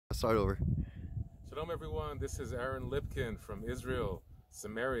start over. Shalom everyone, this is Aaron Lipkin from Israel,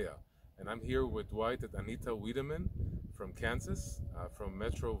 Samaria, and I'm here with Dwight and Anita Wiedemann from Kansas, from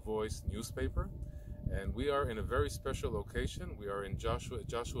Metro Voice newspaper, and we are in a very special location. We are in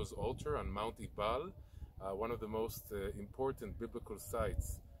Joshua's altar on Mount Ebal, one of the most important biblical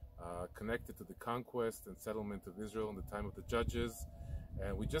sites connected to the conquest and settlement of Israel in the time of the Judges.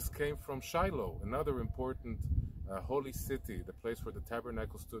 And we just came from Shiloh, another important holy city, the place where the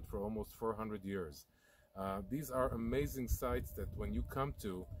tabernacle stood for almost 400 years. These are amazing sites that when you come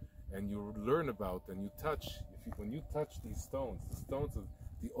to and you learn about and you touch, when you touch these stones, the stones of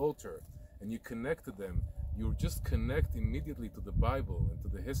the altar, and you connect to them, you just connect immediately to the Bible and to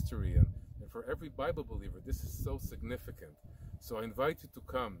the history. And for every Bible believer, this is so significant. So I invite you to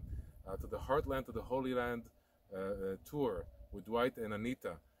come to the Heartland, to the Holy Land tour with Dwight and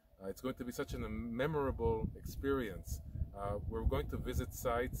Anita. It's going to be such a memorable experience. We're going to visit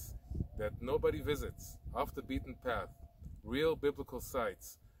sites that nobody visits, off the beaten path, real biblical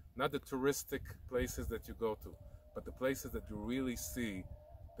sites, not the touristic places that you go to, but the places that you really see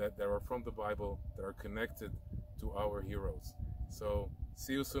that are from the Bible, that are connected to our heroes. So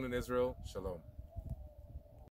see you soon in Israel. Shalom.